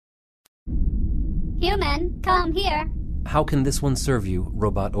Human, come here. How can this one serve you,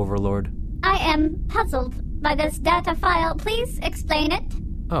 Robot Overlord? I am puzzled by this data file. Please explain it.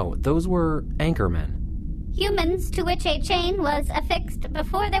 Oh, those were anchormen. Humans to which a chain was affixed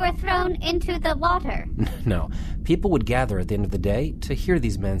before they were thrown into the water. No, people would gather at the end of the day to hear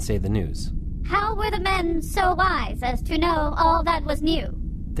these men say the news. How were the men so wise as to know all that was new?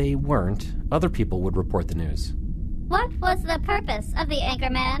 They weren't. Other people would report the news. What was the purpose of the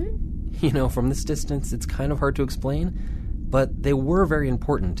anchorman? You know, from this distance, it's kind of hard to explain, but they were very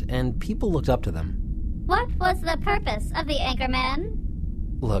important, and people looked up to them. What was the purpose of the anchorman?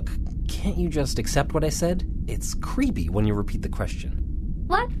 Look, can't you just accept what I said? It's creepy when you repeat the question.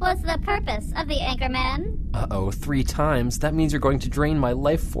 What was the purpose of the anchorman? Uh-oh, 3 times. That means you're going to drain my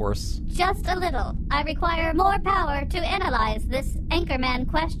life force. Just a little. I require more power to analyze this anchorman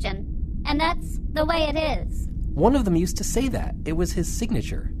question. And that's the way it is. One of them used to say that. It was his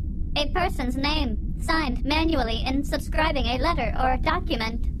signature. A person's name, signed manually in subscribing a letter or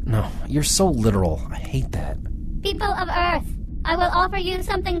document. No, you're so literal. I hate that. People of Earth, I will offer you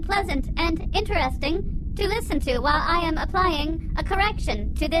something pleasant and interesting to listen to while I am applying a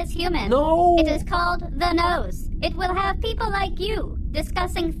correction to this human. No! It is called the nose. It will have people like you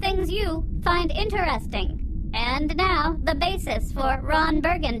discussing things you find interesting. And now, the basis for Ron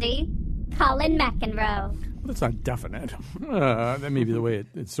Burgundy, Colin McEnroe. That's not definite. That may be the way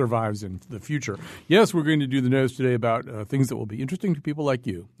it survives in the future. Yes, we're going to do the nose today about things that will be interesting to people like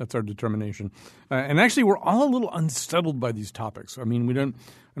you. That's our determination. And actually, we're all a little unsettled by these topics. I mean,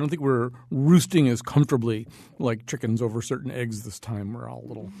 I don't think we're roosting as comfortably like chickens over certain eggs this time. We're all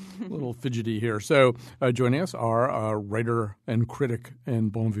a little fidgety here. So joining us are writer and critic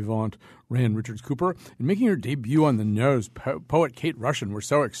and bon vivant Rand Richards Cooper, and making her debut on the nose, poet Kate Rushin. We're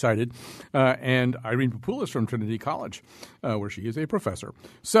so excited. And Irene Papoulis from Trinity College, where she is a professor.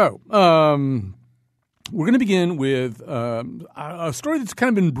 So we're going to begin with a story that's kind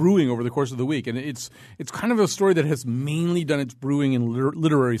of been brewing over the course of the week, and it's kind of a story that has mainly done its brewing in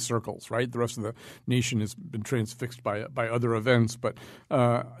literary circles, right? The rest of the nation has been transfixed by other events, but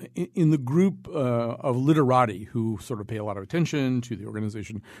in the group of literati who sort of pay a lot of attention to the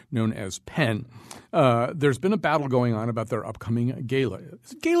organization known as PEN, there's been a battle going on about their upcoming gala.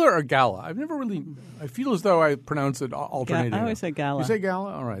 Is it gala or gala? I feel as though I pronounce it alternating. I always say gala. You say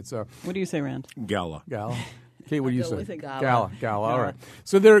gala? All right. So what do you say, Rand? Gala. Kate, what do you say? With a gala. Gala. All right.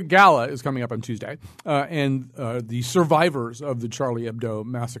 So their gala is coming up on Tuesday, and the survivors of the Charlie Hebdo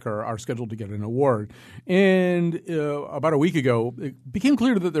massacre are scheduled to get an award. And about a week ago, it became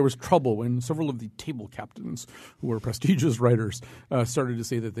clear that there was trouble when several of the table captains, who were prestigious writers, started to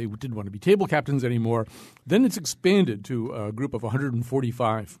say that they didn't want to be table captains anymore. Then it's expanded to a group of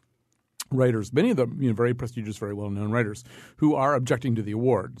 145 writers, many of them very prestigious, very well-known writers, who are objecting to the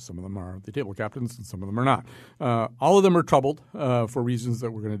award. Some of them are the table captains and some of them are not. All of them are troubled for reasons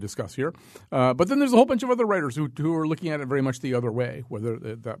that we're going to discuss here. But then there's a whole bunch of other writers who are looking at it very much the other way, whether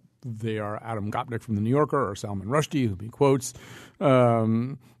that they are Adam Gopnik from The New Yorker or Salman Rushdie, whom he quotes.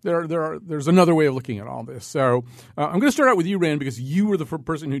 There's another way of looking at all this. So I'm going to start out with you, Rand, because you were the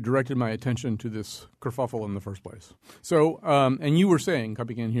person who directed my attention to this kerfuffle in the first place. So and you were saying,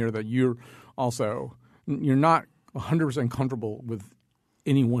 coming in here, that you're not 100% comfortable with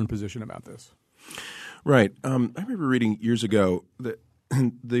any one position about this. Right. I remember reading years ago that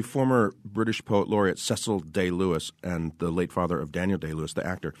the former British poet laureate Cecil Day-Lewis and the late father of Daniel Day-Lewis, the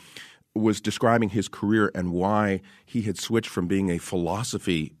actor, was describing his career and why he had switched from being a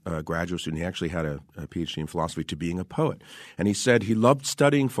philosophy graduate student — he actually had a PhD in philosophy — to being a poet. And he said he loved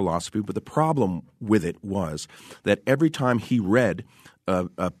studying philosophy, but the problem with it was that every time he read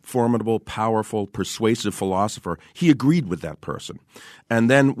a formidable, powerful, persuasive philosopher, he agreed with that person. And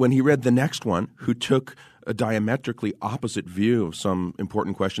then when he read the next one, who took a diametrically opposite view of some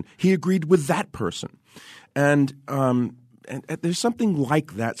important question, he agreed with that person. And there's something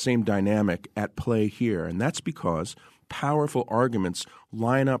like that same dynamic at play here, and that's because powerful arguments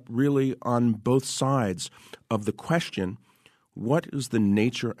line up really on both sides of the question, what is the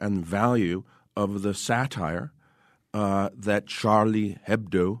nature and value of the satire that Charlie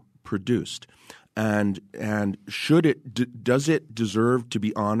Hebdo produced? And does it deserve to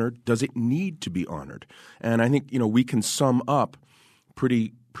be honored? Does it need to be honored? And I think we can sum up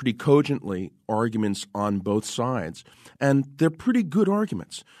pretty cogently arguments on both sides, and they're pretty good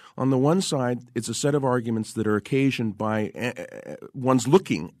arguments. On the one side, it's a set of arguments that are occasioned by one's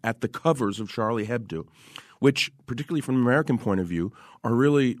looking at the covers of Charlie Hebdo, which, particularly from an American point of view, are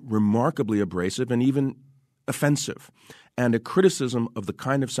really remarkably abrasive and even offensive. And a criticism of the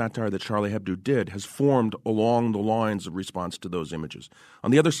kind of satire that Charlie Hebdo did has formed along the lines of response to those images.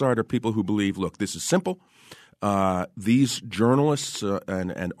 On the other side are people who believe, look, this is simple. These journalists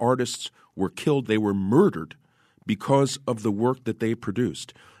and artists were killed. They were murdered because of the work that they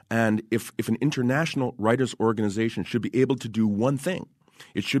produced. And if an international writers' organization should be able to do one thing,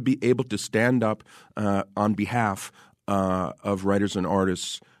 it should be able to stand up on behalf of writers and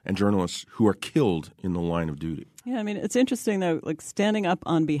artists and journalists who are killed in the line of duty. Yeah, I mean, it's interesting, though, like standing up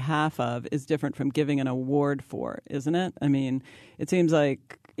on behalf of is different from giving an award for, isn't it? I mean, it seems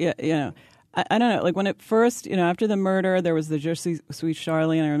like, I don't know, like when it first, after the murder, there was the Je suis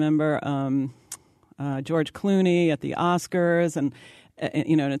Charlie, and I remember George Clooney at the Oscars, and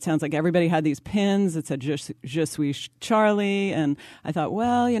it sounds like everybody had these pins that said Je suis Charlie, and I thought,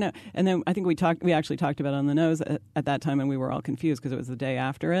 well, and then I think we actually talked about it on the nose at that time, and we were all confused because it was the day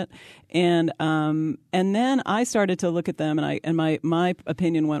after it, and then I started to look at them, and my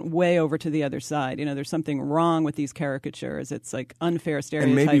opinion went way over to the other side. There's something wrong with these caricatures. It's like unfair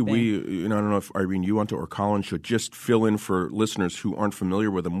stereotyping. And maybe I don't know if Irene, you want to, or Colin should just fill in for listeners who aren't familiar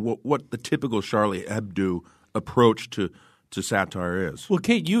with them what the typical Charlie Hebdo approach to satire is. Well,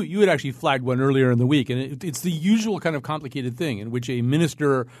 Kate, you had actually flagged one earlier in the week, and it's the usual kind of complicated thing in which a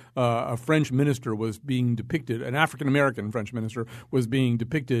minister, a French minister, was being depicted, an African-American French minister was being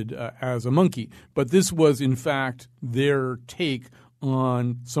depicted as a monkey. But this was, in fact, their take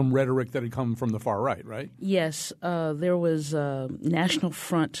on some rhetoric that had come from the far right, right? Yes. There was a National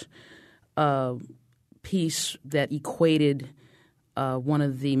Front piece that equated one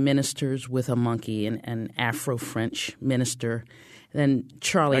of the ministers with a monkey, an Afro-French minister. Then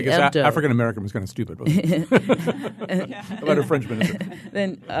Charlie Hebdo. African-American was kind of stupid, wasn't it? About a French minister.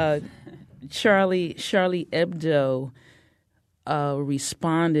 Then Charlie Hebdo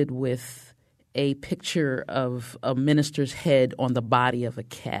responded with a picture of a minister's head on the body of a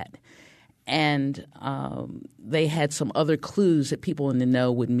cat. And they had some other clues that people in the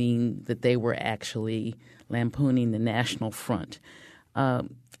know would mean that they were actually lampooning the National Front.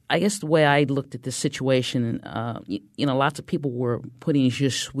 I guess the way I looked at this situation, lots of people were putting Je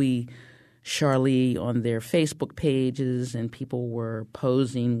suis Charlie on their Facebook pages, and people were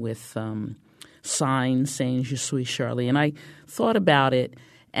posing with signs saying Je suis Charlie. And I thought about it,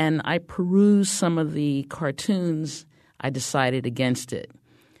 and I perused some of the cartoons. I decided against it.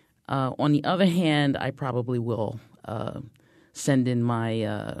 On the other hand, I probably will send in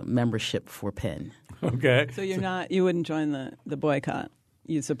my membership for PEN. Okay. So you wouldn't join the boycott.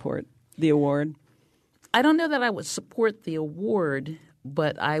 You support the award? I don't know that I would support the award,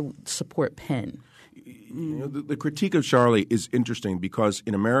 but I would support PEN. The critique of Charlie is interesting because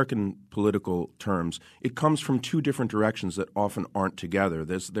in American political terms, it comes from two different directions that often aren't together.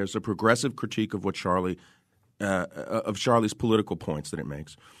 There's a progressive critique of what Charlie's political points that it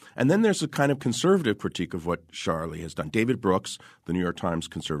makes. And then there's a kind of conservative critique of what Charlie has done. David Brooks, the New York Times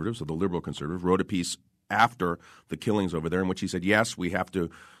conservative, so the liberal conservative, wrote a piece after the killings over there in which he said, yes, we have to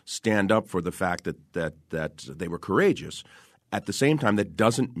stand up for the fact that they were courageous. At the same time, that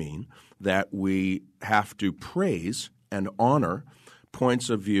doesn't mean that we have to praise and honor points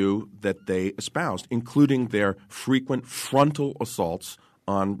of view that they espoused, including their frequent frontal assaults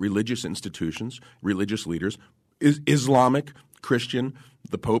on religious institutions, religious leaders, Islamic, Christian.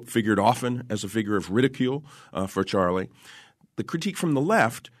 The Pope figured often as a figure of ridicule for Charlie. The critique from the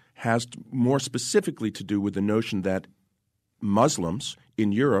left has more specifically to do with the notion that Muslims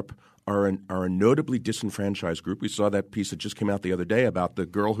in Europe are a notably disenfranchised group. We saw that piece that just came out the other day about the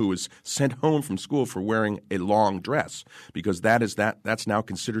girl who was sent home from school for wearing a long dress, because that's now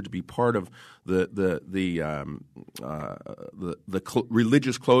considered to be part of the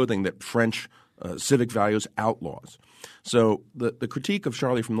religious clothing that French civic values outlaws. So the critique of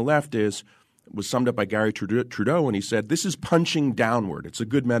Charlie from the left was summed up by Gary Trudeau, and he said, this is punching downward. It's a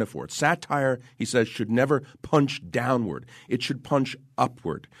good metaphor. Satire, he says, should never punch downward. It should punch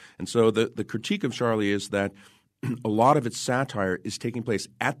upward. And so the critique of Charlie is that a lot of its satire is taking place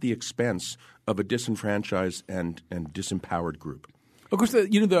at the expense of a disenfranchised and disempowered group. Of course,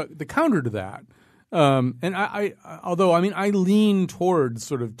 the counter to that, and I lean towards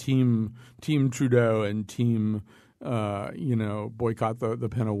sort of team Trudeau and team boycott the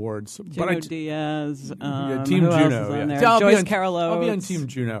PEN Awards. Junot Diaz, Team who Juno. else is on Yeah. there? Joyce Carol Oates. I'll be on Team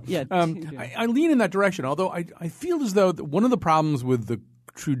Juno. Yeah, Team Juno. I lean in that direction, although I feel as though one of the problems with the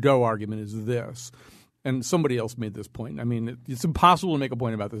Trudeau argument is this. and somebody else made this point. I mean, it's impossible to make a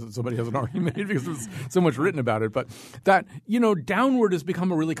point about this that somebody hasn't already made because there's so much written about it. But that, downward has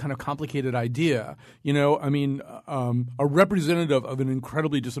become a really kind of complicated idea. I mean, a representative of an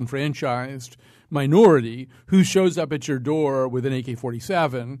incredibly disenfranchised minority who shows up at your door with an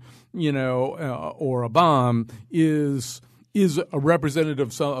AK-47, or a bomb is a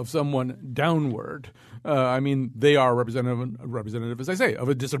representative of someone downward. I mean, they are a representative, as I say, of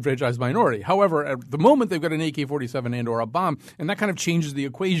a disenfranchised minority. However, at the moment they've got an AK-47 and or a bomb, and that kind of changes the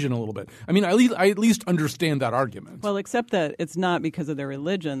equation a little bit. I mean, I at least understand that argument. Well, except that it's not because of their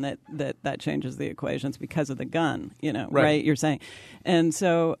religion that changes the equation. It's because of the gun, right? You're saying. And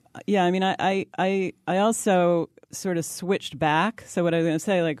so, yeah, I mean, I also sort of switched back. So what I was going to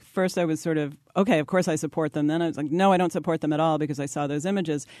say, like, first I was sort of, okay, of course I support them. Then I was like, no, I don't support them at all because I saw those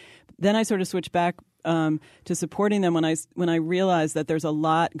images. Then I sort of switched back to supporting them when I realized that there's a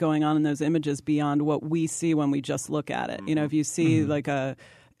lot going on in those images beyond what we see when we just look at it. If you see like an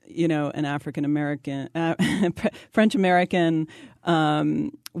African American, French American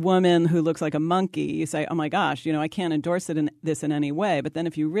woman who looks like a monkey, you say, oh my gosh, I can't endorse this in any way. But then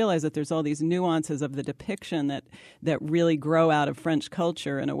if you realize that there's all these nuances of the depiction that really grow out of French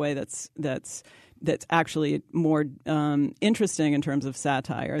culture in a way that's actually more interesting in terms of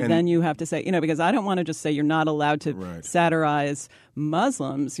satire, and then you have to say, because I don't want to just say you're not allowed to satirize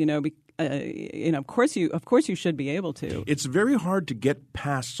Muslims, of course you should be able to. It's very hard to get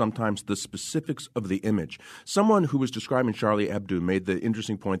past sometimes the specifics of the image. Someone who was describing Charlie Hebdo made the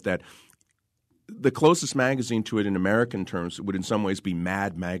interesting point that the closest magazine to it in American terms would in some ways be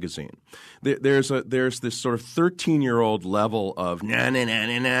Mad Magazine. There's this sort of 13-year-old level of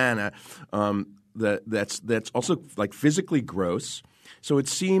that's also like physically gross. So it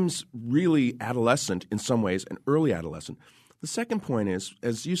seems really adolescent in some ways, and early adolescent. The second point is,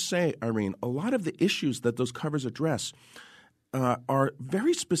 as you say, Irene, a lot of the issues that those covers address are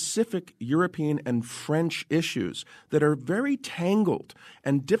very specific European and French issues that are very tangled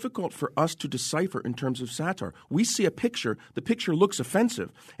and difficult for us to decipher in terms of satire. We see a picture, the picture looks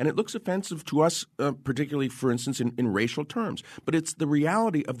offensive, and it looks offensive to us, particularly, for instance, in racial terms. But it's the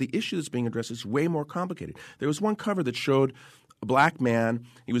reality of the issue that's being addressed is way more complicated. There was one cover that showed a black man,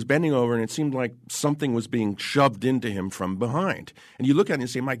 he was bending over, and it seemed like something was being shoved into him from behind. And you look at it and you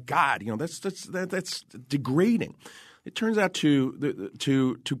say, my God, that's degrading. It turns out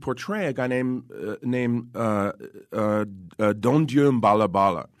to portray a guy named Don Dieu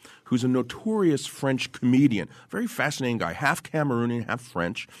Mbalabala, who's a notorious French comedian, very fascinating guy, half Cameroonian, half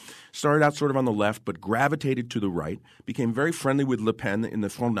French. Started out sort of on the left, but gravitated to the right, became very friendly with Le Pen in the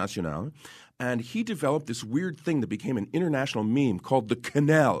Front National, and he developed this weird thing that became an international meme called the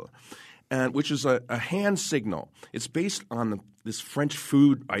quenelle, which is a hand signal. It's based on this French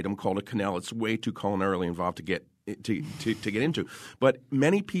food item called a quenelle. It's way too culinarily involved to get into. But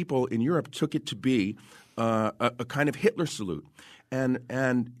many people in Europe took it to be a kind of Hitler salute.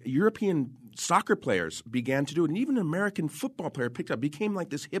 And European soccer players began to do it. And even an American football player picked up. It became like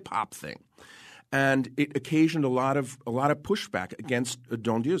this hip-hop thing. And it occasioned a lot of pushback against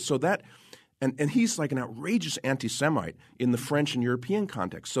Don Dieu. So that and he's like an outrageous anti-Semite in the French and European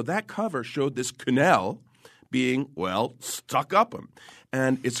context. So that cover showed this quenelle being, stuck up him.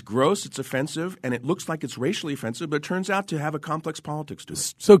 And it's gross, it's offensive, and it looks like it's racially offensive, but it turns out to have a complex politics to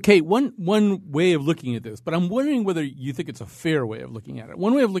it. So, Kate, one way of looking at this, but I'm wondering whether you think it's a fair way of looking at it.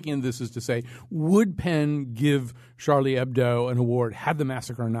 One way of looking at this is to say, would Penn give Charlie Hebdo an award had the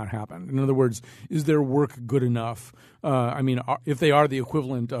massacre not happened? In other words, is their work good enough? If they are the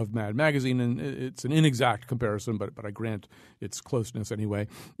equivalent of Mad Magazine, and it's an inexact comparison, but I grant its closeness anyway,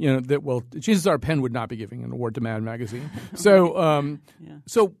 chances are Penn would not be giving an award to Mad Magazine. So,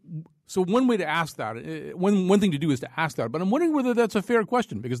 So one way to ask that, one thing to do is to ask that, but I'm wondering whether that's a fair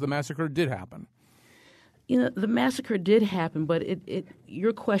question because the massacre did happen. The massacre did happen, but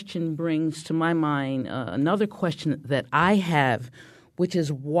your question brings to my mind another question that I have, which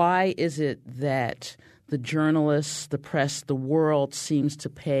is why is it that the journalists, the press, the world seems to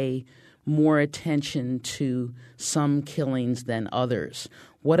pay more attention to some killings than others?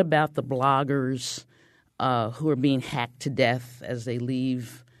 What about the bloggers who are being hacked to death as they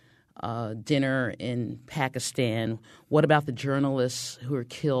leave dinner in Pakistan? What about the journalists who are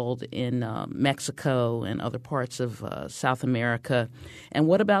killed in Mexico and other parts of South America? And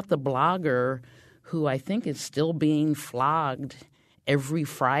what about the blogger who I think is still being flogged every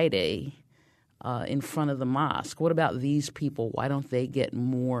Friday in front of the mosque? What about these people? Why don't they get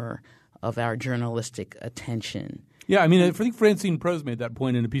more of our journalistic attention? Yeah, I mean, I think Francine Prose made that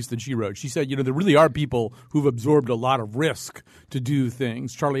point in a piece that she wrote. She said, there really are people who've absorbed a lot of risk to do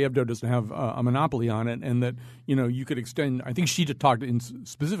things. Charlie Hebdo doesn't have a monopoly on it, and that, you could extend – I think she talked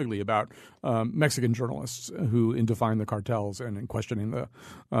specifically about Mexican journalists who, in defying the cartels and in questioning the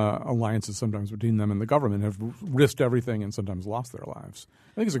alliances sometimes between them and the government, have risked everything and sometimes lost their lives.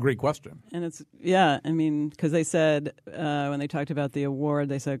 I think it's a great question. And it's – yeah, I mean, because they said when they talked about the award,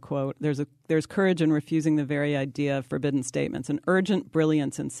 they said, quote, there's courage in refusing the very idea of forbidden statements, an urgent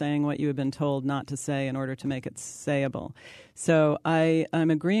brilliance in saying what you have been told not to say in order to make it sayable. So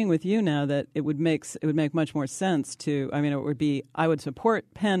I'm agreeing with you now that it would make much more sense to. I mean, I would support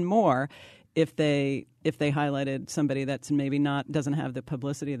Penn more if they highlighted somebody that's maybe doesn't have the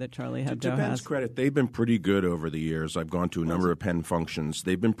publicity that Charlie Hebdo has. To Penn's credit, they've been pretty good over the years. I've gone to a number of Penn functions.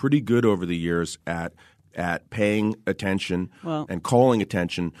 They've been pretty good over the years at paying attention and calling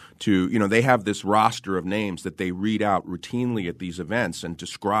attention to, they have this roster of names that they read out routinely at these events and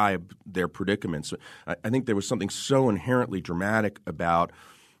describe their predicaments. I think there was something so inherently dramatic about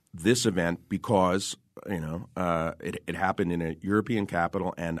this event because, it happened in a European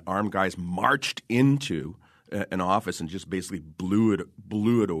capital and armed guys marched into an office and just basically blew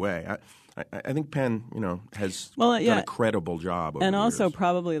it away. I think Penn, has done a credible job over and the also years.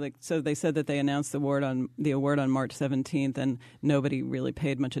 Probably so they said that they announced the award on March 17th, and nobody really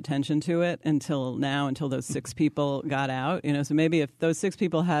paid much attention to it until those 6 people got out. So maybe if those 6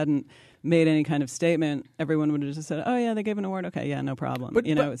 people hadn't made any kind of statement, everyone would have just said, "Oh yeah, they gave an award. Okay, yeah, no problem."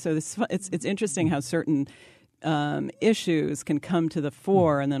 So it's interesting how certain issues can come to the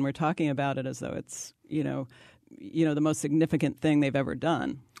fore, and then we're talking about it as though it's the most significant thing they've ever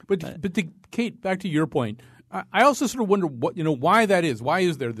done. But Kate, back to your point, I also sort of wonder why that is. Why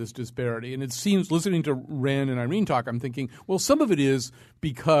is there this disparity? And it seems, listening to Ren and Irene talk, I'm thinking, well, some of it is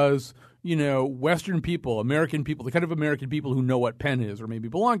because Western people, American people, the kind of American people who know what Penn is or maybe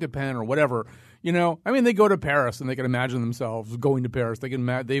belong to Penn or whatever, they go to Paris and they can imagine themselves going to Paris.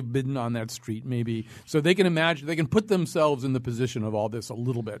 They've been on that street maybe. So they can put themselves in the position of all this a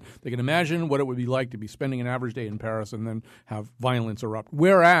little bit. They can imagine what it would be like to be spending an average day in Paris and then have violence erupt.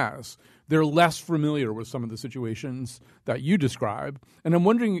 Whereas they're less familiar with some of the situations that you describe. And I'm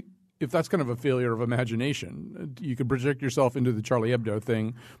wondering if that's kind of a failure of imagination. You could project yourself into the Charlie Hebdo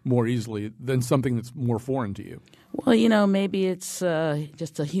thing more easily than something that's more foreign to you. Well, maybe it's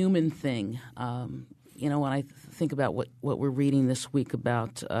just a human thing. When I think about what we're reading this week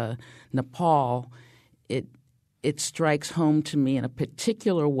about Nepal, it strikes home to me in a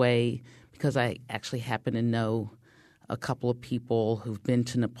particular way because I actually happen to know a couple of people who've been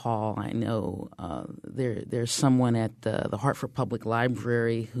to Nepal. I know there's someone at the Hartford Public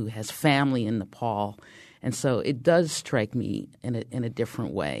Library who has family in Nepal, and so it does strike me in a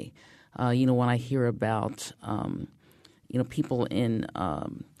different way. When I hear about people in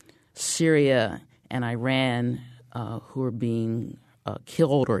Syria and Iran who are being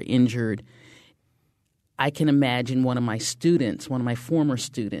killed or injured, I can imagine one of my former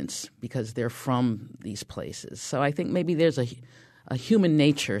students, because they're from these places. So I think maybe there's a human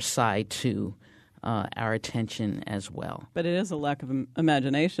nature side to our attention as well. But it is a lack of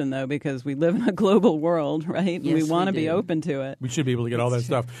imagination, though, because we live in a global world, right? Yes, we want to be open to it. We should be able to get all that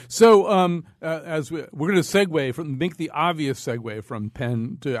stuff. So as we're going to make the obvious segue from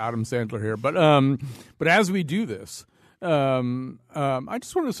Penn to Adam Sandler here. But as we do this, I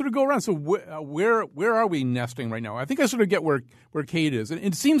just want to sort of go around. So where are we nesting right now? I think I sort of get where Kate is. And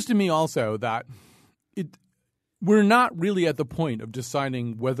it seems to me also that we're not really at the point of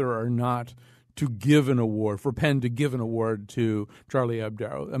deciding whether or not to give an award, for Penn to give an award to Charlie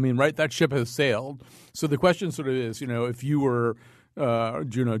Hebdo. I mean, right, that ship has sailed. So the question sort of is, if you were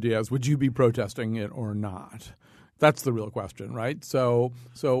Junot Diaz, would you be protesting it or not? That's the real question, right? So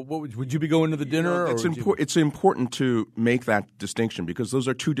what would you be going to the dinner? It's important to make that distinction because those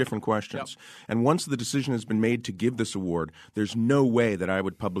are two different questions. Yep. And once the decision has been made to give this award, there's no way that I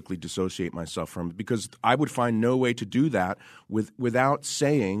would publicly dissociate myself from it because I would find no way to do that without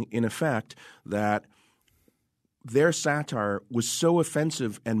saying, in effect, that their satire was so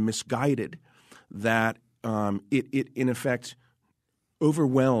offensive and misguided that it in effect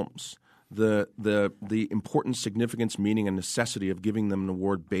overwhelms the importance, significance, meaning, and necessity of giving them an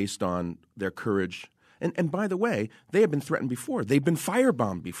award based on their courage. And by the way, they have been threatened before. They've been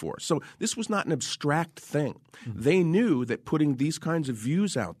firebombed before. So this was not an abstract thing. Mm-hmm. They knew that putting these kinds of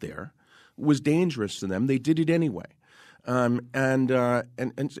views out there was dangerous to them. They did it anyway. And I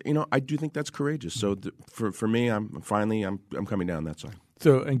do think that's courageous. So for me, I'm coming down that side.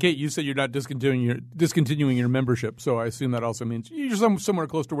 So, and Kate, you said you're not discontinuing your membership. So I assume that also means you're somewhere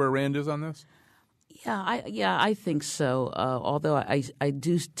close to where Rand is on this? I think so. Although I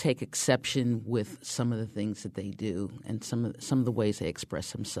do take exception with some of the things that they do and some of the ways they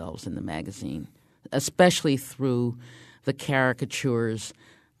express themselves in the magazine, especially through the caricatures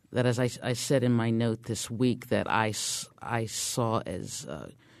that, as I said in my note this week, that I saw as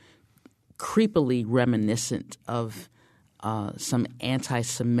creepily reminiscent of some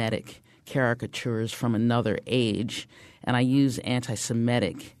anti-Semitic caricatures from another age, and I use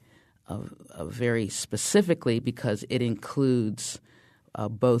anti-Semitic very specifically because it includes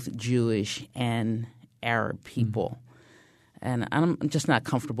both Jewish and Arab people. And I'm just not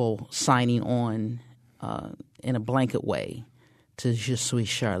comfortable signing on in a blanket way to Je suis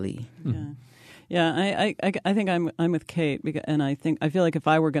Charlie. Yeah, I think I'm with Kate, and I feel like if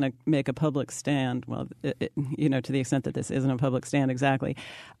I were going to make a public stand, well, to the extent that this isn't a public stand exactly,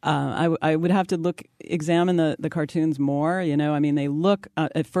 I would have to examine the cartoons more. I mean, they look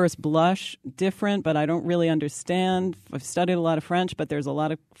at first blush different, but I don't really understand. I've studied a lot of French, but there's a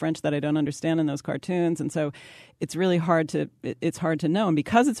lot of French that I don't understand in those cartoons, and so it's really hard to know. And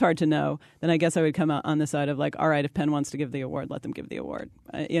because it's hard to know, then I guess I would come out on the side of like, all right, if Penn wants to give the award, let them give the award.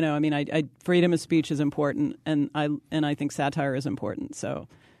 I mean, freedom of speech is important, and I think satire is important. So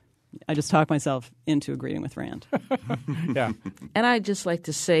I just talk myself into agreeing with Rand. Yeah. And I'd just like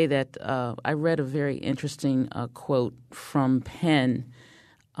to say that I read a very interesting quote from Penn,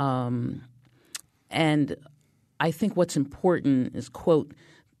 and I think what's important is, quote,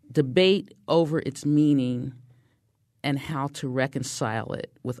 debate over its meaning and how to reconcile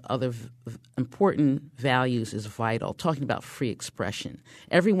it with other important values is vital. Talking about free expression.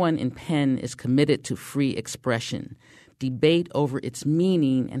 Everyone in Penn is committed to free expression. Debate over its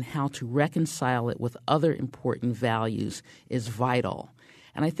meaning and how to reconcile it with other important values is vital.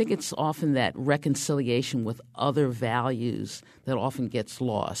 And I think it's often that reconciliation with other values that often gets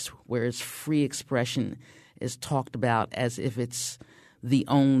lost, whereas free expression is talked about as if it's the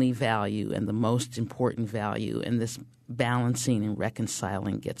only value and the most important value, and this balancing and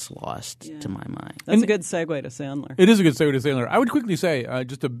reconciling gets lost to my mind. That's a good segue to Sandler. It is a good segue to Sandler. I would quickly say,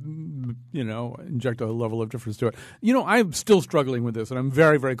 just to inject a level of difference to it, I'm still struggling with this, and I'm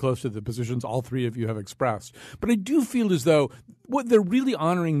very, very close to the positions all three of you have expressed. But I do feel as though what they're really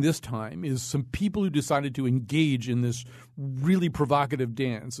honoring this time is some people who decided to engage in this really provocative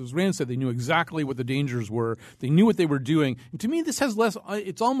dance. As Rand said, they knew exactly what the dangers were. They knew what they were doing. And to me, this has less –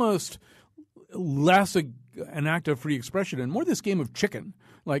 it's almost less an act of free expression and more this game of chicken.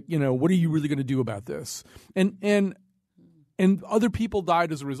 Like, what are you really going to do about this? And other people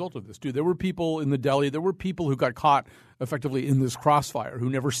died as a result of this, too. There were people in the deli. There were people who got caught effectively in this crossfire who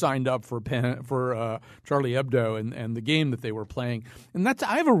never signed up for Charlie Hebdo and the game that they were playing. And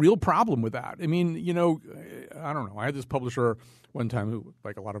I have a real problem with that. I mean, I don't know. I had this publisher one time who,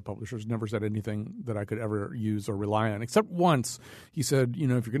 like a lot of publishers, never said anything that I could ever use or rely on, except once he said, if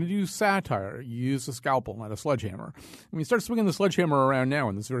you're going to do satire, you use a scalpel, not a sledgehammer. And we start swinging the sledgehammer around now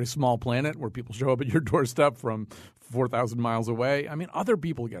in this very small planet where people show up at your doorstep from 4,000 miles away. I mean, other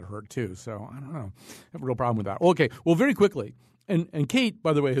people get hurt too. So I don't know. I have a real problem with that. Okay. Well, very quickly. And Kate,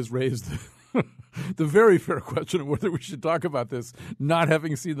 by the way, has raised the very fair question of whether we should talk about this, not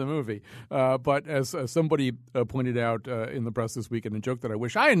having seen the movie. But as somebody pointed out in the press this week, and a joke that I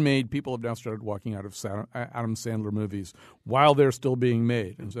wish I had made, people have now started walking out of Adam Sandler movies while they're still being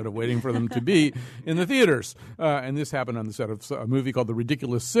made instead of waiting for them to be in the theaters. And this happened on the set of a movie called The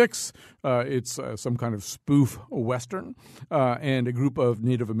Ridiculous Six. It's some kind of spoof Western, and a group of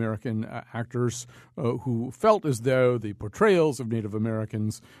Native American actors who felt as though the portrayals of Native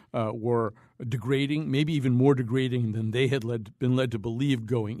Americans were degrading, maybe even more degrading than they had been led to believe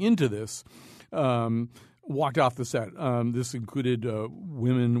going into this, walked off the set. This included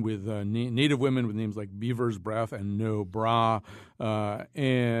women with Native women with names like Beaver's Breath and No Bra,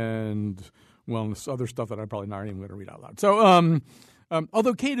 and this other stuff that I'm probably not even going to read out loud. So,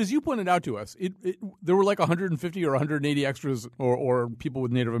 although Kate, as you pointed out to us, there were like 150 or 180 extras or people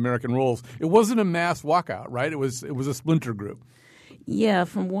with Native American roles. It wasn't a mass walkout, right? It was a splinter group. Yeah,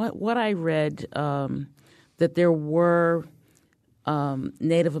 from what I read, that there were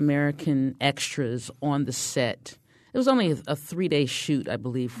Native American extras on the set. It was only a 3-day shoot, I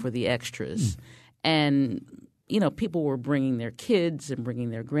believe, for the extras. And, people were bringing their kids and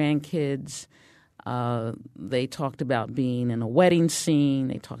bringing their grandkids. They talked about being in a wedding scene.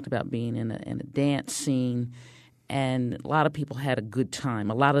 They talked about being in a dance scene. And a lot of people had a good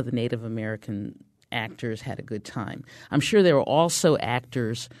time. A lot of the Native American actors had a good time. I'm sure there were also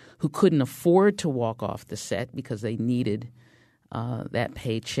actors who couldn't afford to walk off the set because they needed that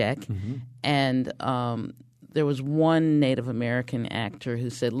paycheck. Mm-hmm. And there was one Native American actor who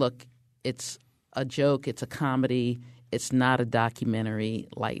said, look, it's a joke, it's a comedy, it's not a documentary,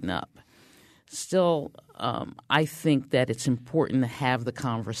 lighten up. Still, I think that it's important to have the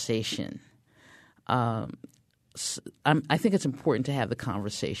conversation. I think it's important to have the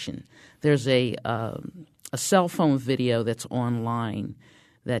conversation. There's a cell phone video that's online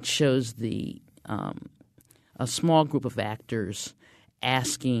that shows a small group of actors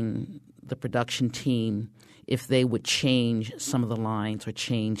asking the production team if they would change some of the lines or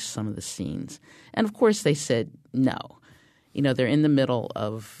change some of the scenes. And of course they said no. They're in the middle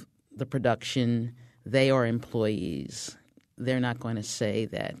of the production. They are employees. They're not going to say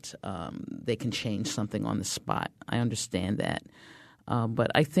that they can change something on the spot. I understand that.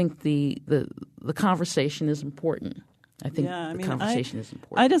 But I think the conversation is important. I think the conversation is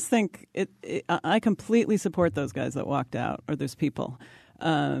important. I just think I completely support those guys that walked out, or those people,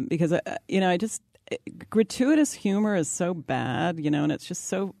 because gratuitous humor is so bad, and it's just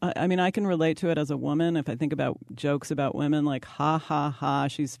so. I can relate to it as a woman. If I think about jokes about women, like ha ha ha,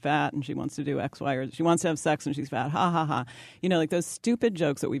 she's fat and she wants to do X, Y, or she wants to have sex and she's fat, ha ha ha. Like those stupid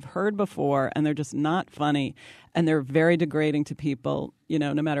jokes that we've heard before, and they're just not funny, and they're very degrading to people.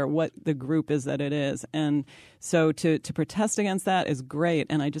 No matter what the group is that it is, and so to protest against that is great.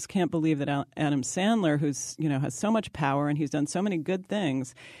 And I just can't believe that Adam Sandler, who's has so much power and he's done so many good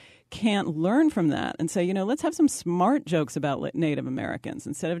things, can't learn from that and say, let's have some smart jokes about Native Americans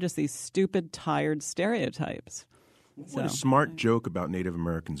instead of just these stupid, tired stereotypes. What would a smart joke about Native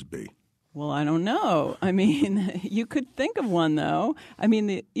Americans be? Well, I don't know. You could think of one, though.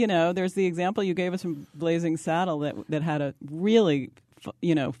 There's the example you gave us from Blazing Saddle that had a really,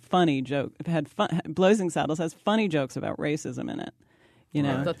 funny joke. Blazing Saddles has funny jokes about racism in it.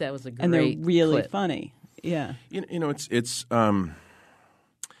 I thought that was a great and they're really clip. funny. Yeah.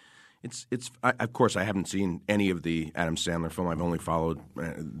 Of course, I haven't seen any of the Adam Sandler film. I've only followed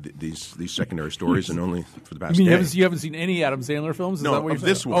these secondary stories, and only for the past You day. You haven't seen any Adam Sandler films? Is No, that what of you're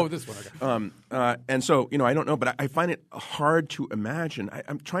this saying? one. Oh, this one. Okay. And so, I don't know, but I find it hard to imagine.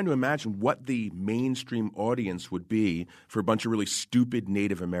 I'm trying to imagine what the mainstream audience would be for a bunch of really stupid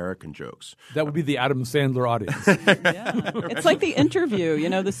Native American jokes. That would be the Adam Sandler audience. Yeah. It's like The Interview,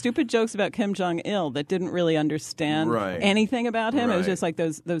 the stupid jokes about Kim Jong-il that didn't really understand anything about him. It was just like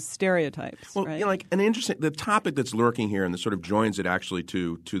those stereotypes. Well, right? the topic that's lurking here, and that sort of joins it actually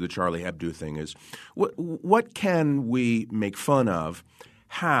to the Charlie Hebdo thing, is what can we make fun of,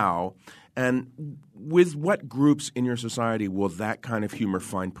 how, and with what groups in your society will that kind of humor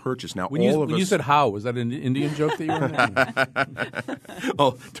find purchase? Now, When you said how, was that an Indian joke that you were making?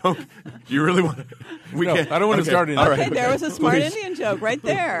 Oh, don't you really want to? No, I don't want to start in. All right. Hey, there was a smart Indian joke right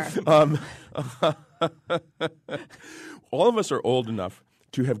there. All of us are old enough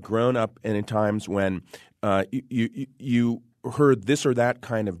to have grown up in times when you heard this or that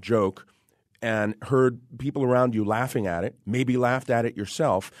kind of joke and heard people around you laughing at it, maybe laughed at it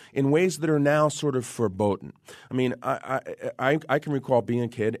yourself, in ways that are now sort of verboten. I can recall being a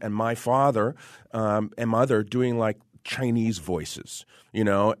kid and my father and mother doing like Chinese voices,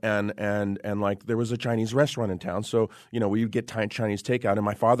 and like there was a Chinese restaurant in town, so we would get Chinese takeout, and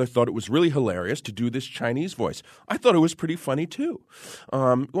my father thought it was really hilarious to do this Chinese voice. I thought it was pretty funny too.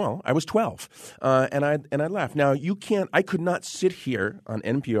 Well, I was 12, and I laughed. Now I could not sit here on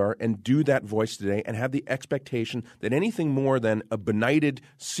NPR and do that voice today and have the expectation that anything more than a benighted,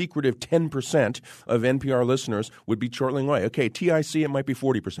 secretive 10% of NPR listeners would be chortling away. Okay, TIC, it might be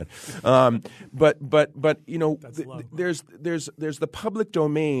 40%, but there's the public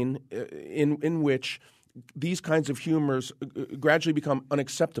domain in which these kinds of humors gradually become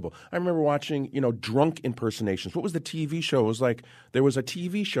unacceptable. I remember watching, drunk impersonations. What was the TV show? It was like there was a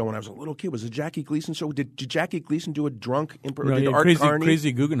TV show when I was a little kid. Was it a Jackie Gleason show? Did Jackie Gleason do a drunk impersonation?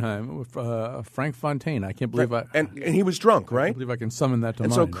 Crazy Guggenheim with Frank Fontaine. I can't believe and he was drunk, right? I can't believe I can summon that to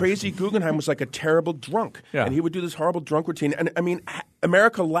mind. And so Crazy Guggenheim was like a terrible drunk. Yeah. And he would do this horrible drunk routine. And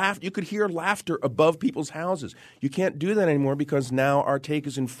America laughed. You could hear laughter above people's houses. You can't do that anymore because now our take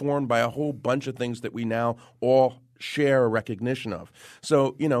is informed by a whole bunch of things that we now all share a recognition of.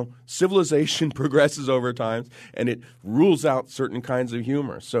 So, civilization progresses over time, and it rules out certain kinds of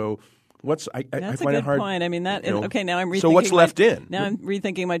humor. So that's I a find good it hard. point. Okay, now I'm rethinking. So what's left in? Now I'm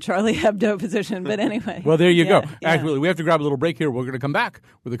rethinking my Charlie Hebdo position. But anyway. Well, there you go. Yeah. Actually, we have to grab a little break here. We're going to come back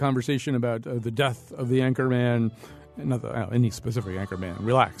with a conversation about the death of the anchorman, not any specific anchorman.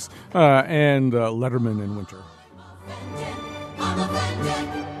 Relax. And Letterman in winter. I'm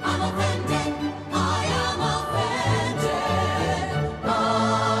offended. I'm offended. I am offended.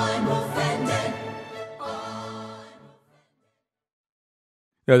 I'm offended.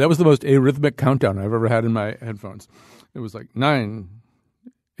 Yeah, that was the most arrhythmic countdown I've ever had in my headphones. It was like 9,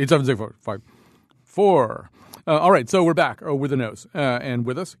 8, 7, 6, 5, 4. All right, so we're back with the nose. And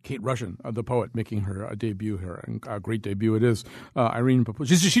with us, Kate Rushin, the poet, making her debut here. And a great debut it is. Irene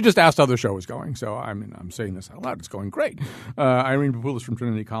Papoulis. She just asked how the show was going, so I'm saying this out loud. It's going great. Irene Papoulis from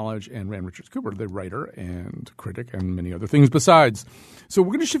Trinity College and Rand Richards Cooper, the writer and critic and many other things besides. So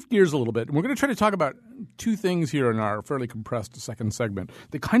we're going to shift gears a little bit, and we're going to try to talk about two things here in our fairly compressed second segment.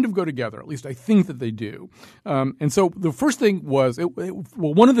 They kind of go together, at least I think that they do. And so the first thing was,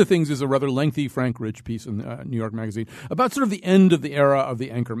 one of the things is a rather lengthy Frank Rich piece in New York Magazine about sort of the end of the era of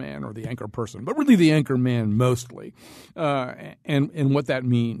the anchor man or the anchor person, but really the anchor man mostly, and what that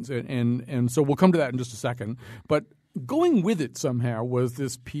means. And so we'll come to that in just a second. But going with it somehow was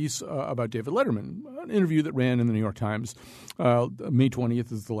this piece about David Letterman, an interview that ran in the New York Times. May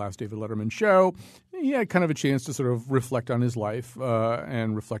 20th is the last David Letterman show. He had kind of a chance to sort of reflect on his life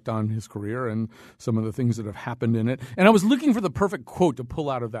and reflect on his career and some of the things that have happened in it. And I was looking for the perfect quote to pull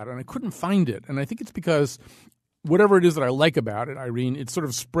out of that, and I couldn't find it. And I think it's because whatever it is that I like about it, Irene, it's sort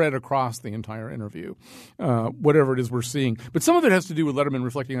of spread across the entire interview, whatever it is we're seeing. But some of it has to do with Letterman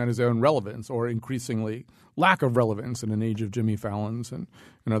reflecting on his own relevance or increasingly lack of relevance in an age of Jimmy Fallon's and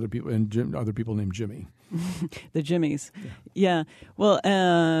other people other people named Jimmy. The Jimmies. Yeah. Well,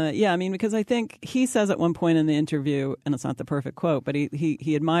 I mean, because I think he says at one point in the interview, and it's not the perfect quote, but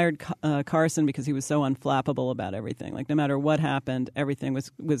he admired Carson because he was so unflappable about everything. Like no matter what happened, everything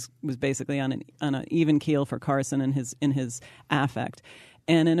was basically on an even keel for Carson in his affect.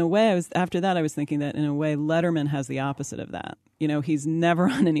 And in a way, after that, I was thinking that in a way, Letterman has the opposite of that. You know, he's never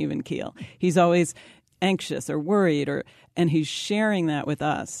on an even keel. He's always anxious or worried, and he's sharing that with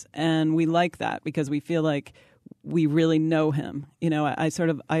us, and we like that because we feel like we really know him. You know,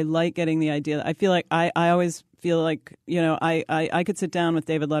 I like getting the idea. I feel like I always feel like, you know, I could sit down with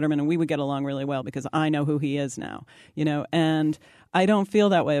David Letterman and we would get along really well because I know who he is now. You know, and I don't feel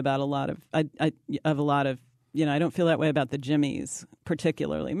that way about a lot of you know, I don't feel that way about the Jimmies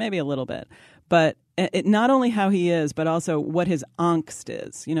particularly, maybe a little bit. But it not only how he is, but also what his angst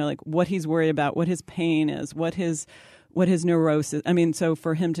is, you know, like what he's worried about, what his pain is, what his neurosis. I mean, so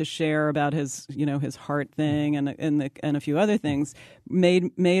for him to share about his, you know, his heart thing and a few other things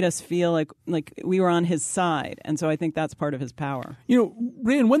made us feel like we were on his side. And so I think that's part of his power. You know,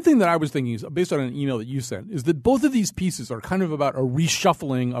 Rand, one thing that I was thinking is, based on an email that you sent, is that both of these pieces are kind of about a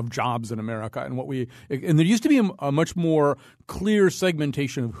reshuffling of jobs in America and and there used to be a much more clear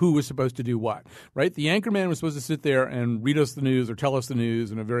segmentation of who was supposed to do what, right? The anchorman was supposed to sit there and read us the news or tell us the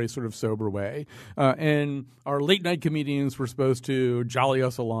news in a very sort of sober way. And our late night comedians were supposed to jolly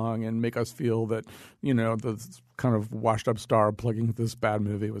us along and make us feel that, you know, the kind of washed up star plugging this bad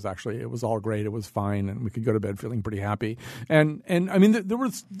movie it was all great, it was fine, and we could go to bed feeling pretty happy. And I mean, there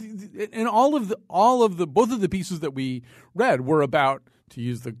was, and all of the both of the pieces that we read were about, to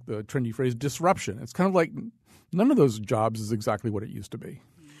use the trendy phrase, disruption. It's kind of like none of those jobs is exactly what it used to be.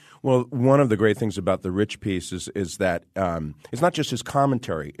 Well, one of the great things about the Rich piece is that it's not just his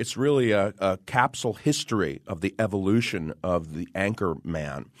commentary. It's really a capsule history of the evolution of the anchor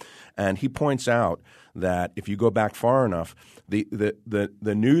man. And he points out that if you go back far enough, the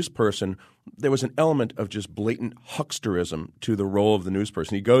news person, there was an element of just blatant hucksterism to the role of the news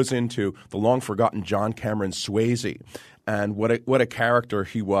person. He goes into the long-forgotten John Cameron Swayze and what a character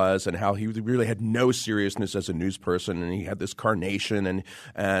he was, and how he really had no seriousness as a news person, and he had this carnation,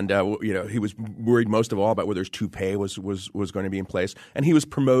 and you know, he was worried most of all about whether his toupee was going to be in place, and he was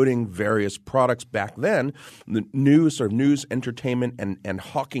promoting various products back then. The news, entertainment, and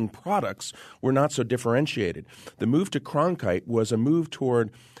hawking products were not so differentiated. The move to Cronkite was a move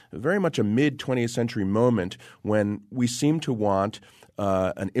toward very much a mid-20th century moment when we seem to want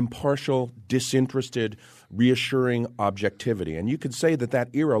an impartial, disinterested, reassuring objectivity. And you could say that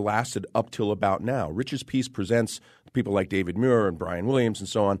era lasted up till about now. Rich's piece presents people like David Muir and Brian Williams and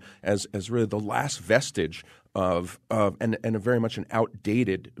so on as really the last vestige of and a very much an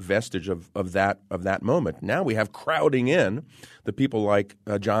outdated vestige of that moment. Now we have crowding in the people like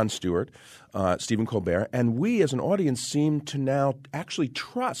Jon Stewart, Stephen Colbert, and we as an audience seem to now actually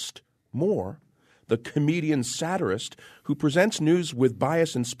trust more the comedian satirist who presents news with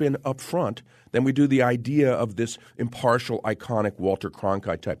bias and spin up front than we do the idea of this impartial, iconic Walter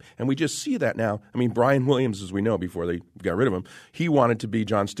Cronkite type. And we just see that now. I mean, Brian Williams, as we know, before they got rid of him, he wanted to be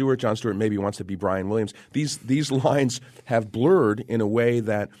Jon Stewart. Jon Stewart maybe wants to be Brian Williams. These lines have blurred in a way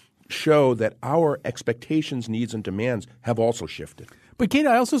that show that our expectations, needs, and demands have also shifted. But, Kate,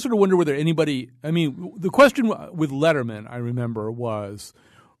 I also sort of wonder whether anybody – I mean, the question with Letterman, I remember, was –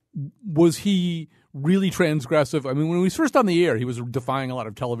 was he really transgressive? I mean, when he was first on the air, he was defying a lot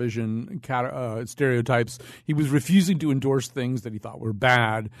of television stereotypes. He was refusing to endorse things that he thought were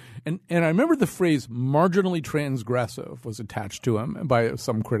bad. And I remember the phrase marginally transgressive was attached to him by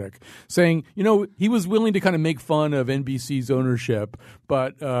some critic, saying, he was willing to kind of make fun of NBC's ownership,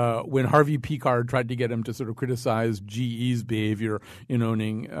 but when Harvey Picard tried to get him to sort of criticize GE's behavior in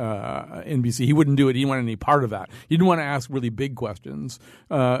owning NBC, he wouldn't do it. He didn't want any part of that. He didn't want to ask really big questions.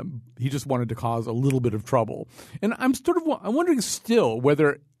 He just wanted to cause a little bit of trouble. And I'm wondering still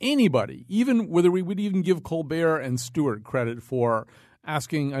whether anybody, whether we would even give Colbert and Stewart credit for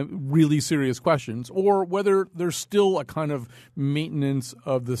asking really serious questions, or whether there's still a kind of maintenance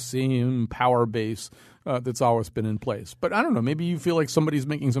of the same power base that's always been in place. But I don't know, maybe you feel like somebody's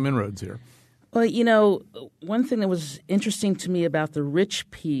making some inroads here. Well, one thing that was interesting to me about the Rich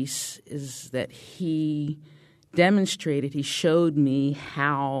piece is that he showed me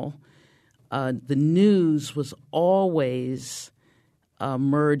how the news was always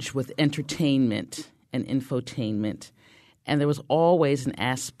merged with entertainment and infotainment. And there was always an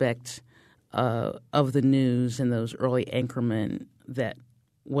aspect of the news in those early anchormen that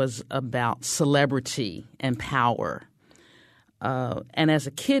was about celebrity and power. And as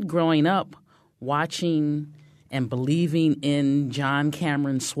a kid growing up, watching and believing in John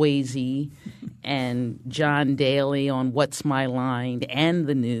Cameron Swayze and John Daly on What's My Line and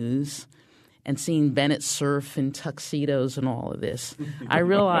the news, and seeing Bennett Cerf in tuxedos and all of this, I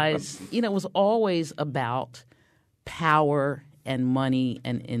realized, it was always about power and money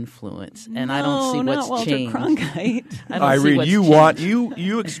and influence, and I don't see what's Walter changed. Cronkite. Irene,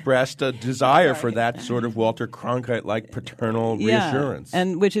 you expressed a desire for that sort of Walter Cronkite-like paternal reassurance,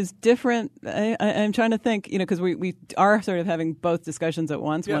 and which is different. I'm trying to think, because we are sort of having both discussions at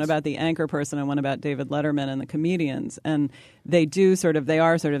once, one about the anchor person and one about David Letterman and the comedians, and they are sort of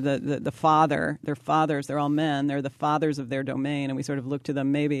the father. They're fathers. They're all men. They're the fathers of their domain, and we sort of look to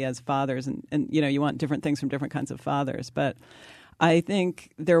them maybe as fathers. And you want different things from different kinds of fathers, but I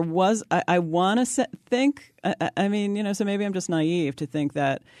think there was. I want to think. I mean, so maybe I'm just naive to think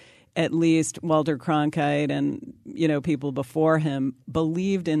that at least Walter Cronkite and people before him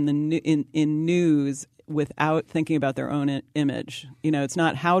believed in in news without thinking about their own image. It's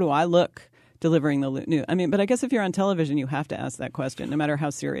not how do I look delivering the news. I mean, but I guess if you're on television, you have to ask that question, no matter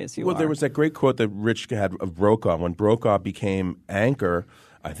how serious you are. Well, there was that great quote that Rich had of Brokaw when Brokaw became anchor.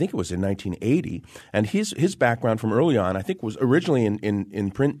 I think it was in 1980, and his background from early on, I think, was originally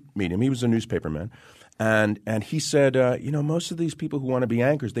in print medium. He was a newspaperman, and he said, most of these people who want to be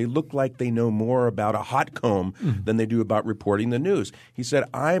anchors, they look like they know more about a hot comb than they do about reporting the news. He said,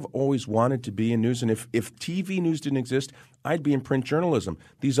 I've always wanted to be in news, and if TV news didn't exist, I'd be in print journalism.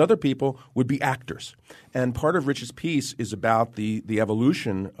 These other people would be actors. And part of Rich's piece is about the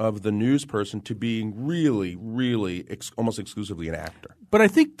evolution of the news person to being really, really almost exclusively an actor. But I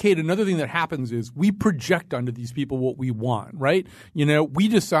think, Kate, another thing that happens is we project onto these people what we want, right? We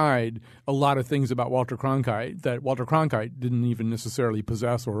decide a lot of things about Walter Cronkite that Walter Cronkite didn't even necessarily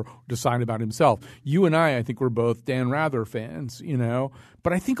possess or decide about himself. You and I think we're both Dan Rather fans,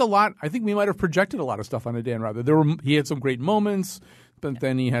 But I think we might have projected a lot of stuff onto Dan Rather. He had some great moments, but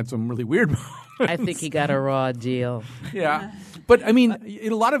then he had some really weird moments. I think he got a raw deal. Yeah. But, I mean, a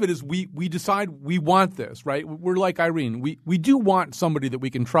lot of it is we decide we want this, right? We're like Irene. We do want somebody that we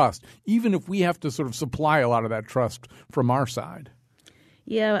can trust, even if we have to sort of supply a lot of that trust from our side.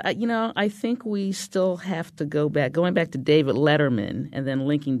 Yeah, I think we still have to going back to David Letterman and then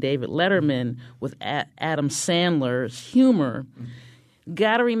linking David Letterman with Adam Sandler's humor.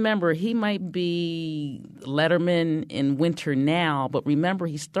 Got to remember, he might be Letterman in Winter Now, but remember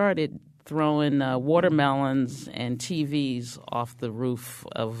he started throwing watermelons and TVs off the roof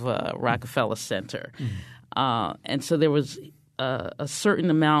of Rockefeller Center. And so there was a certain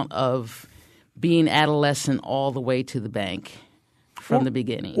amount of being adolescent all the way to the bank from the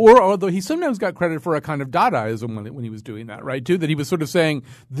beginning. Or although he sometimes got credit for a kind of Dadaism when he was doing that, right, too? That he was sort of saying,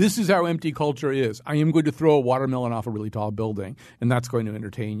 this is how empty culture is. I am going to throw a watermelon off a really tall building, and that's going to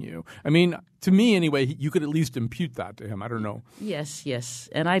entertain you. I mean, to me anyway, you could at least impute that to him. I don't know. Yes.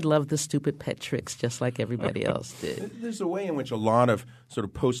 And I love the stupid pet tricks just like everybody else did. There's a way in which a lot of sort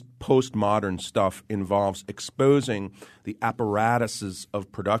of postmodern stuff involves exposing the apparatuses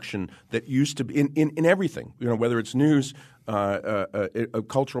of production that used to be in everything, whether it's news,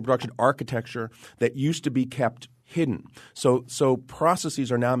 cultural production, architecture, that used to be kept hidden. So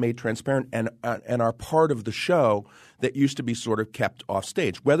processes are now made transparent and are part of the show that used to be sort of kept off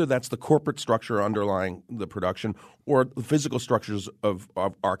stage, whether that's the corporate structure underlying the production or the physical structures of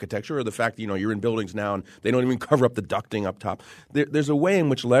architecture, or the fact that, you're in buildings now and they don't even cover up the ducting up top. There's a way in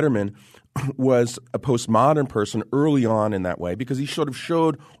which Letterman was a postmodern person early on in that way, because he sort of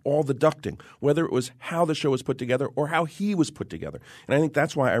showed all the ducting, whether it was how the show was put together or how he was put together. And I think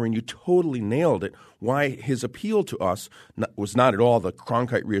that's why, Irene, you totally nailed it, why his appeal to us was not at all the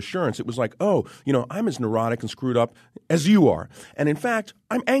Cronkite reassurance. It was like, I'm as neurotic and screwed up as you are. And in fact,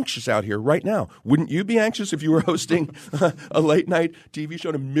 I'm anxious out here right now. Wouldn't you be anxious if you were hosting a late night TV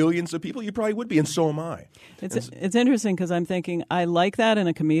show to millions of people? You probably would be, and so am I. It's interesting because I'm thinking I like that in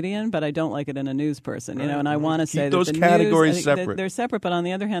a comedian, but I don't like it in a news person. And I want to say that those the categories news, separate. They're separate. But on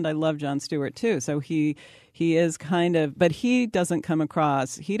the other hand, I love Jon Stewart too. So he is kind of, but he doesn't come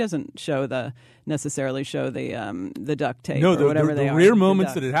across. He doesn't necessarily show the duct tape or whatever they are. The rare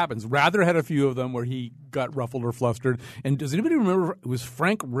moments that it happens. Rather had a few of them where he got ruffled or flustered. And does anybody remember it was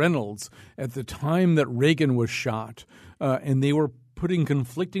Frank Reynolds at the time that Reagan was shot, and they were putting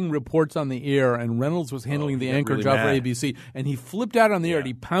conflicting reports on the air, and Reynolds was handling the anchor job for ABC, and he flipped out on the air and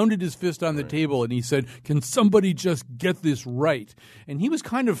he pounded his fist on the table and he said, "Can somebody just get this right?" And he was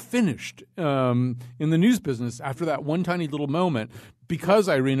kind of finished in the news business after that one tiny little moment, because,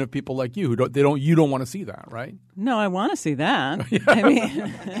 Irene, of people like you who you don't want to see that, right? No, I want to see that. I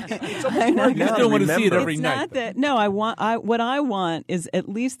mean, you still want to see it every night. Not that. No, what I want is at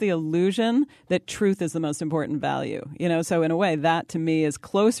least the illusion that truth is the most important value. So in a way, that to me is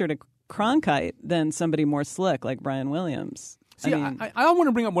closer to Cronkite than somebody more slick like Brian Williams. See, I want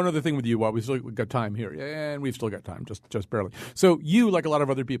to bring up one other thing with you while we've still got time here, and we've still got time, just barely. So you, like a lot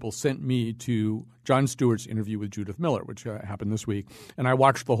of other people, sent me to Jon Stewart's interview with Judith Miller, which happened this week, and I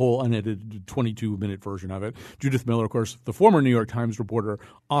watched the whole unedited 22-minute version of it. Judith Miller, of course, the former New York Times reporter,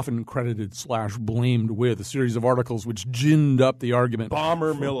 often credited / blamed with a series of articles which ginned up the argument.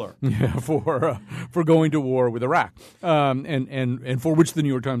 Bomber Miller. Yeah, for going to war with Iraq, and for which the New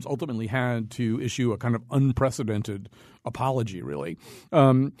York Times ultimately had to issue a kind of unprecedented apology, really.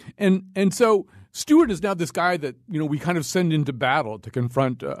 And so Stewart is now this guy that, we kind of send into battle to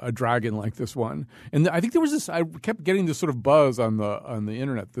confront a dragon like this one. And I think there was I kept getting this sort of buzz on the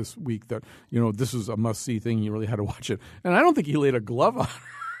internet this week that, this is a must-see thing. You really had to watch it. And I don't think he laid a glove on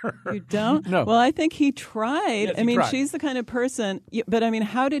her. You don't? No. Well, I think he tried. Yes, he tried. She's the kind of person. But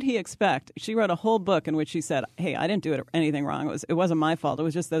how did he expect? She wrote a whole book in which she said, "Hey, I didn't do anything wrong. It wasn't my fault. It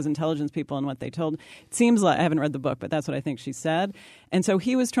was just those intelligence people and what they told." It seems like I haven't read the book, but that's what I think she said. And so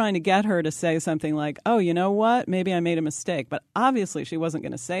he was trying to get her to say something like, "Oh, you know what? Maybe I made a mistake." But obviously, she wasn't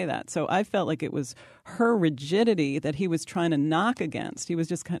going to say that. So I felt like it was her rigidity that he was trying to knock against. He was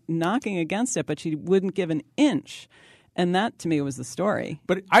just knocking against it, but she wouldn't give an inch. And that, to me, was the story.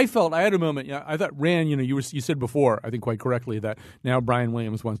 But I had a moment. I thought, Rand, you said before, I think quite correctly, that now Brian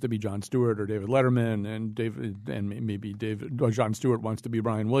Williams wants to be Jon Stewart or David Letterman, and Jon Stewart wants to be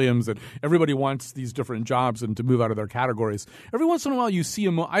Brian Williams, and everybody wants these different jobs and to move out of their categories. Every once in a while, you see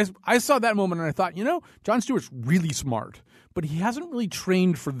him. I saw that moment, and I thought, Jon Stewart's really smart, but he hasn't really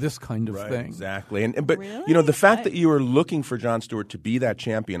trained for this kind of thing. Exactly. But really? The fact that you were looking for Jon Stewart to be that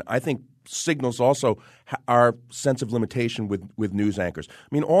champion, I think, signals also our sense of limitation with news anchors. I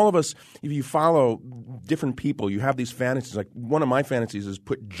mean, all of us, if you follow different people, you have these fantasies. Like, one of my fantasies is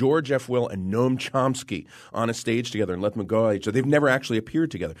put George F. Will and Noam Chomsky on a stage together and let them go at each other. They've never actually appeared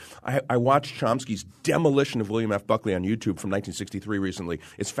together. I watched Chomsky's demolition of William F. Buckley on YouTube from 1963 recently.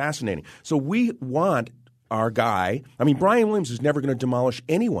 It's fascinating. So we want our guy. I mean, Brian Williams is never going to demolish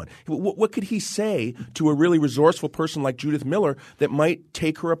anyone. What could he say to a really resourceful person like Judith Miller that might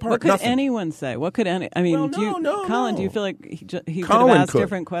take her apart? What could anyone say? What could any? I mean, Colin, do you feel like he could have asked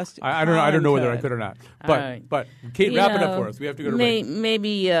different questions? I don't know whether I could or not. But Kate, wrap it up for us. We have to go to break.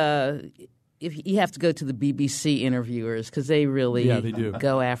 Maybe if you have to go to the BBC interviewers, because they really they do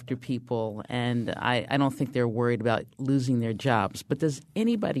go after people, and I don't think they're worried about losing their jobs. But does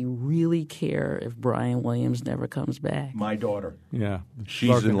anybody really care if Brian Williams never comes back? My daughter. Yeah.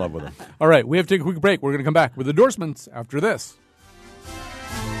 She's in love with him. All right. We have to take a quick break. We're going to come back with endorsements after this.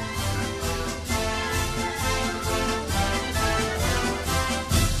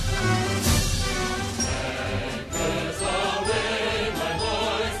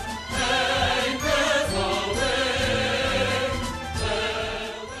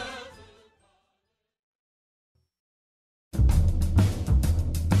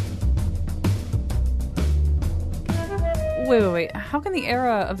 Wait. How can the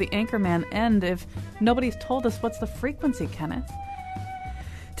era of the Anchorman end if nobody's told us what's the frequency, Kenneth?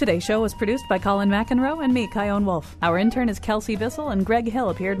 Today's show was produced by Colin McEnroe and me, Kyone Wolf. Our intern is Kelsey Bissell, and Greg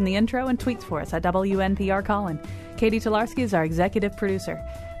Hill appeared in the intro and tweets for us at WNPR Colin. Katie Tolarski is our executive producer.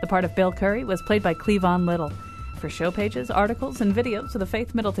 The part of Bill Curry was played by Cleavon Little. For show pages, articles, and videos of the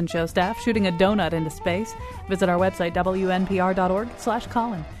Faith Middleton Show staff shooting a donut into space, visit our website,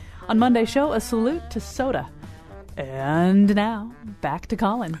 WNPR.org/Colin. On Monday's show, a salute to soda. And now, back to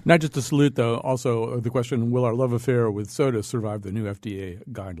Colin. Not just a salute, though, also the question, will our love affair with soda survive the new FDA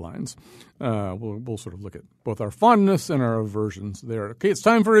guidelines? We'll sort of look at both our fondness and our aversions there. Okay, it's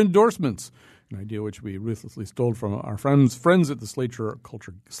time for endorsements, an idea which we ruthlessly stole from our friends at the Slate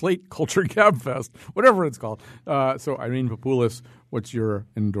Culture Gab Fest, whatever it's called. So Irene Papoulis, what's your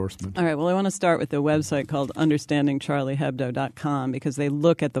endorsement? All right. Well, I want to start with a website called understandingcharliehebdo.com because they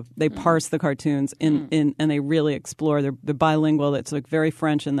look at they parse the cartoons and they really explore. They're bilingual. It's like very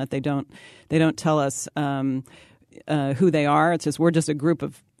French in that they don't tell us who they are. It's just we're just a group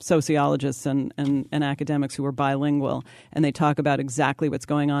of sociologists and academics who are bilingual, and they talk about exactly what's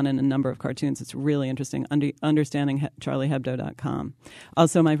going on in a number of cartoons. It's really interesting. Understandingcharliehebdo.com.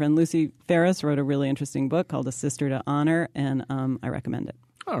 Also, my friend Lucy Ferris wrote a really interesting book called A Sister to Honor, and I recommend it.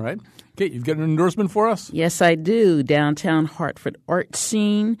 All right. Kate, you've got an endorsement for us? Yes, I do. Downtown Hartford art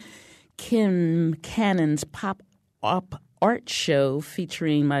scene. Kim Cannon's pop-up art show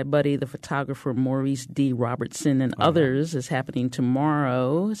featuring my buddy, the photographer Maurice D. Robertson and others is happening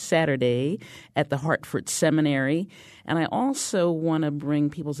tomorrow, Saturday, at the Hartford Seminary. And I also want to bring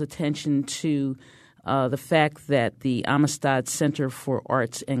people's attention to the fact that the Amistad Center for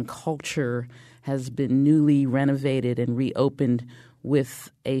Arts and Culture has been newly renovated and reopened with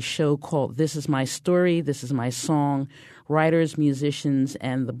a show called This Is My Story, This Is My Song, Writers, Musicians,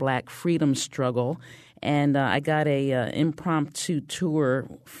 and the Black Freedom Struggle. And I got a impromptu tour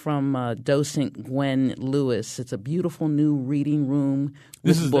from docent Gwen Lewis. It's a beautiful new reading room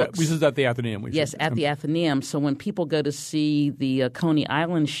with books. This is at the Athenaeum. Yes, at the Athenaeum. So when people go to see the Coney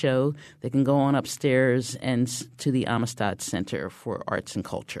Island show, they can go on upstairs and to the Amistad Center for Arts and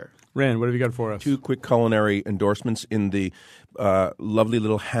Culture. Rand, what have you got for us? 2 quick culinary endorsements. In the lovely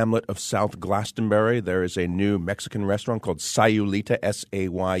little hamlet of South Glastonbury, there is a new Mexican restaurant called Sayulita,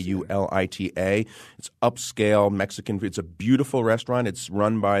 Sayulita. It's upscale Mexican food. It's a beautiful restaurant. It's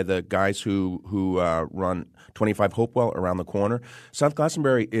run by the guys who run 25 Hopewell around the corner. South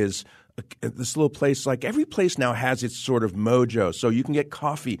Glastonbury is this little place, like every place now has its sort of mojo. So you can get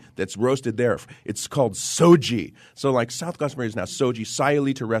coffee that's roasted there. It's called Soji. So like South Glastonbury is now Soji,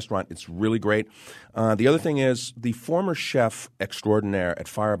 Sayulita restaurant. It's really great. The other thing is the former chef extraordinaire at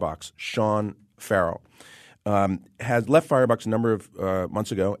Firebox, Sean Farrell, had left Firebox a number of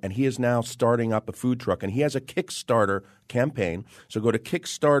months ago, and he is now starting up a food truck. And he has a Kickstarter campaign. So go to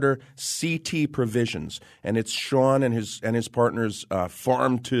Kickstarter CT Provisions, and it's Sean and his partners'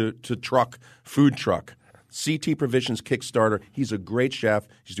 farm to truck food truck. CT Provisions Kickstarter. He's a great chef.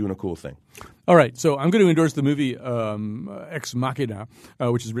 He's doing a cool thing. All right, so I'm going to endorse the movie Ex Machina,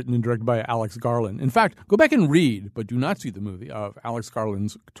 which is written and directed by Alex Garland. In fact, go back and read, but do not see the movie of Alex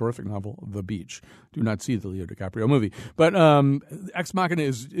Garland's terrific novel, The Beach. Do not see the Leo DiCaprio movie. But Ex Machina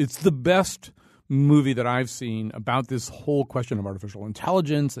it's the best movie that I've seen about this whole question of artificial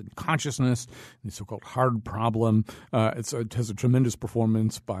intelligence and consciousness, the so-called hard problem. It has a tremendous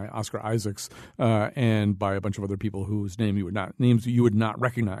performance by Oscar Isaacs and by a bunch of other people whose names you would not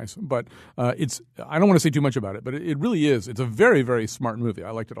recognize. But I don't want to say too much about it, but it really is. It's a very, very smart movie.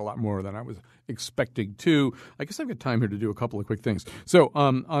 I liked it a lot more than I was expecting to. I guess I've got time here to do a couple of quick things. So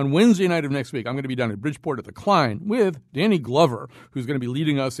on Wednesday night of next week, I'm going to be down at Bridgeport at the Klein with Danny Glover, who's going to be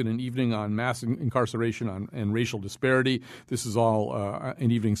leading us in an evening on mass incarceration and racial disparity. This is all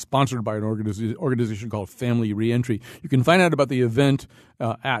an evening sponsored by an organization called Family Reentry. You can find out about the event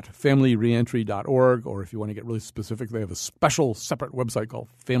at familyreentry.org, or if you want to get really specific, they have a special separate website called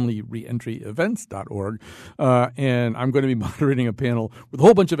familyreentryevents.org. And I'm going to be moderating a panel with a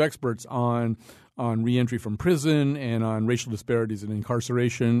whole bunch of experts on reentry from prison and on racial disparities and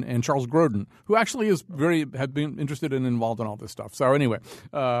incarceration, and Charles Grodin, who actually had been interested and involved in all this stuff. So anyway,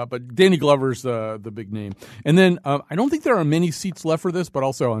 but Danny Glover's the big name. And then I don't think there are many seats left for this, but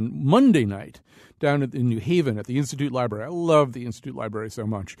also on Monday night down in New Haven at the Institute Library. I love the Institute Library so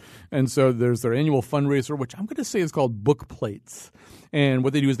much. And so there's their annual fundraiser, which I'm going to say is called Book Plates. And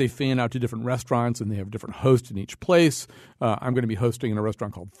what they do is they fan out to different restaurants, and they have different hosts in each place. I'm going to be hosting in a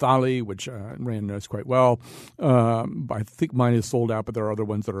restaurant called Thali, which Rand knows quite well. I think mine is sold out, but there are other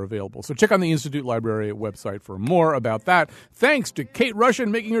ones that are available. So check on the Institute Library website for more about that. Thanks to Kate Rushin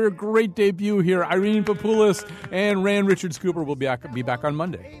making her great debut here. Irene Papoulis and Rand Richards Cooper will be back on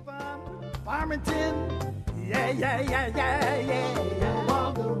Monday. Farmington, yeah.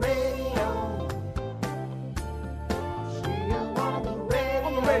 the radio. See you on the radio.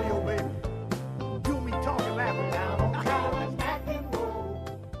 On the radio, baby. You and me talking, laughing down on Colin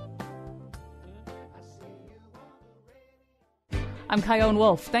McEnroe. I see you on the radio. I'm Kyone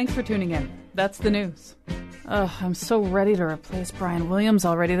Wolf. Thanks for tuning in. That's the news. Ugh, I'm so ready to replace Brian Williams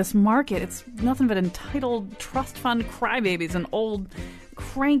already. This market, it's nothing but entitled trust fund crybabies and old,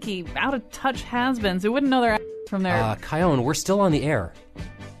 cranky, out-of-touch has-beens who wouldn't know their from their... Kyone, we're still on the air.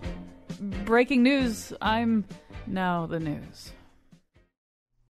 Breaking news, I'm now the news.